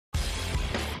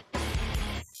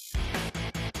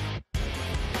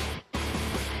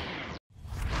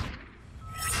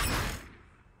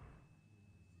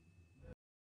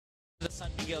The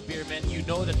San Miguel Beermen, you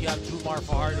know that you have Drew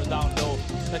Fajardo down low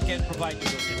that can provide you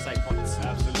those inside points.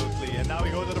 Absolutely. And now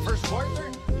we go to the first quarter.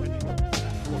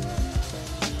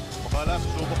 Mccullough,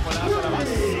 susubok mula sa labas.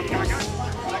 Agad!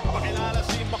 Nagpakilala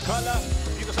si Mccullough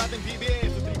dito sa ating PBA.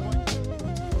 So 3 points.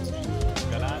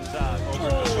 Galanza over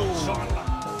to Johnson.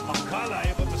 Mccullough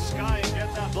able to sky and get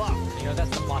that block. You know,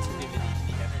 that's the positivity.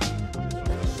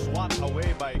 This was a swat away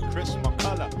by Chris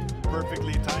Mccullough,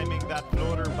 perfectly timing that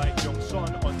floater by Johnson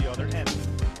on the other end.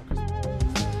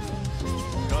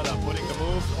 Mccullough putting the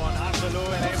moves on Absolu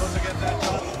and able to get that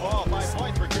shot. Oh, 5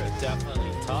 points for Chris.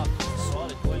 Definitely tough.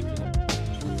 Solid going to them.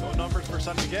 No numbers for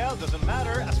San Miguel, doesn't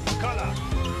matter as Mccullough.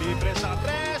 Libre sa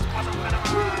tres. Pasok na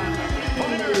naman.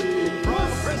 Pointer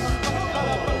from Chris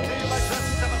Mccullough. Continued by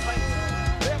 27 points.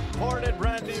 Imported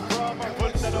brandy from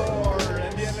Mccullough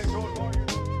and the NLEX Road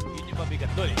Warriors. Yun yung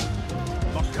mabigat doon eh.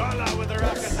 Mccullough with the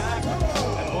rack attack.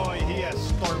 And boy, he has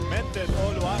tormented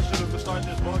Olu Absolu to start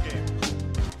this ball game.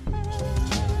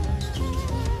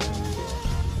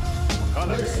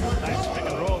 Mccullough, nice pick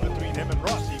and roll between him and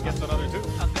Ross. He gets another 2.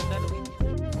 Ang ganda nung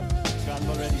He's got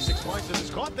already 6 points in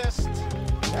this contest.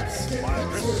 While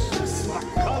Chris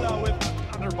Mccullough with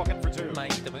another bucket for 2.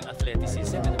 makikita mo yung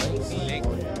athleticism and yung feeling.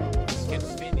 You can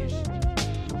finish.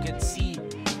 You can see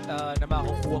na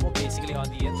makukuha mo basically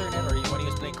on the internet or when he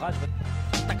was playing college, but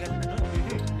tagal na nun.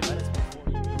 Diba? That's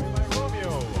before.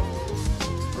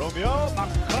 Romeo,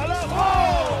 Mccullough,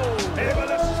 oh! Able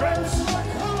to stretch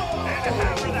and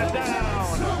hammer that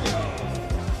down.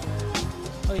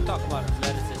 Oh, you talk about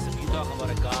athleticism, you talk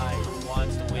about a guy who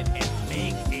wants to win and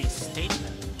make a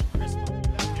statement.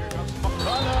 Here comes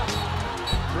Mccullough.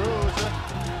 Cruz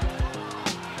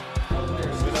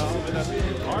with a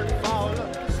hard foul.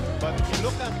 But if you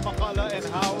look at Mccullough and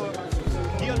how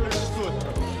he understood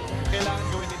kailangan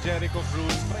gawin ni Jericho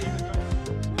Cruz.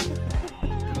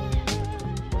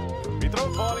 Throw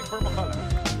falling for Mccullough.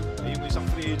 Yung isang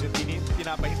free agent,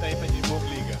 pinapahintay pa niya yung buong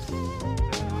liga.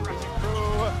 Rushing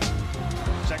through.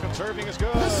 Second serving is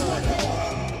good.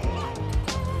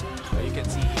 You can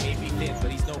see he may be thin, but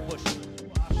he's no push.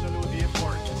 Absolutely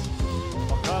important.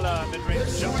 Mccullough, mid-range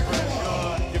jump press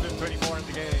good. Give him 24 in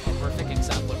the game. A perfect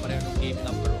example pa rin ng game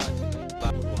number 1.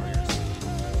 Black Warriors.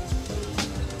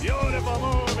 Beautiful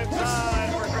move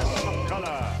inside for Chris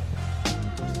Mccullough.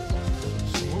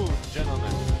 Smooth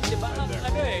gentleman. Diba, ano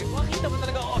eh, makita mo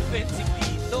talaga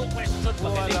offensively, no question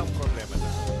magaling. Walang problema na.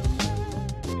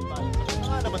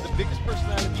 Naman the biggest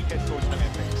personality head coach ng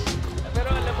NLEX.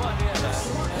 Pero alam mo, ano yan, that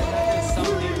is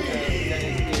something that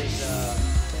is,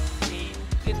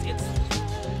 it's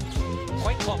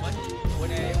quite common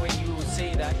when you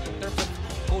say that in terms of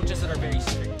coaches that are very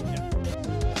strict. Yeah.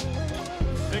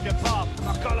 Pick and pop,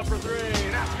 Mccullough for 3,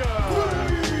 that's good!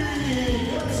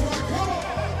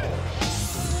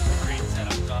 Great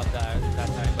setup job that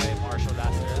time by Marshall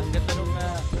last year. Ang ganda nung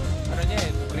ano niya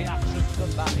eh, reaction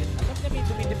doon. Bakit? Alam niya may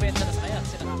dumidependa na sa kanya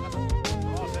kasi nakakaroon.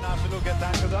 Ross and Absolu get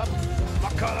tangled up.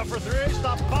 Mccullough for 3,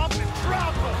 stop, pop, and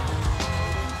drop!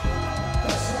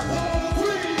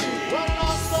 What an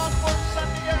onslaught for San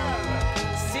Miguel!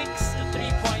 6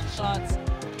 3-point shots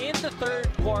in the third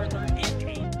quarter in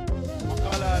 8.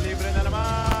 Mccullough, libre na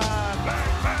naman!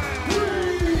 Bang, bang!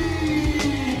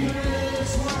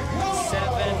 7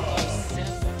 of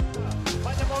 7.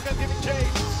 Panyamogan giving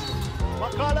chase.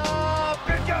 Mccullough,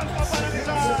 bigyan pa pa ng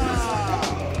isa!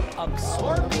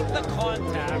 Absorbing the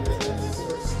contact.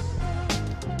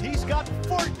 He's got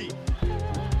 40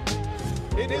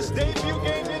 in his debut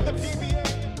game in the PBA.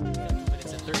 2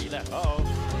 minutes and 30 left. Uh-oh.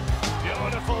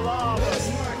 Beautiful lob.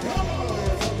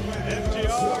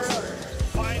 MGR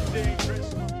finding Chris.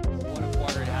 What a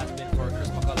quarter it has been for Chris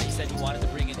Mccullough. He said he wanted to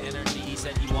bring in energy. He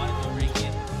said he wanted to bring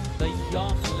in the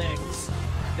young legs.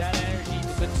 That energy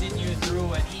to continue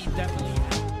through, and he definitely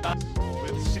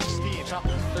With 16. chopped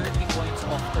 30 points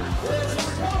off third quarter.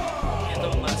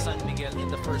 Itong San Miguel in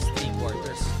the first 3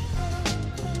 quarters.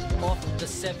 Of the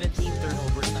 17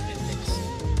 turnovers ng NLEX.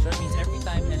 So that means every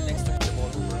time NLEX turns the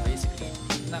ball over, basically,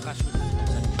 nakashoot ng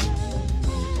San Miguel.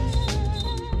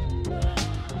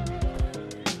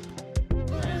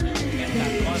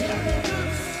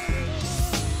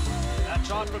 That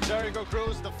shot from Jericho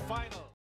Cruz, the final.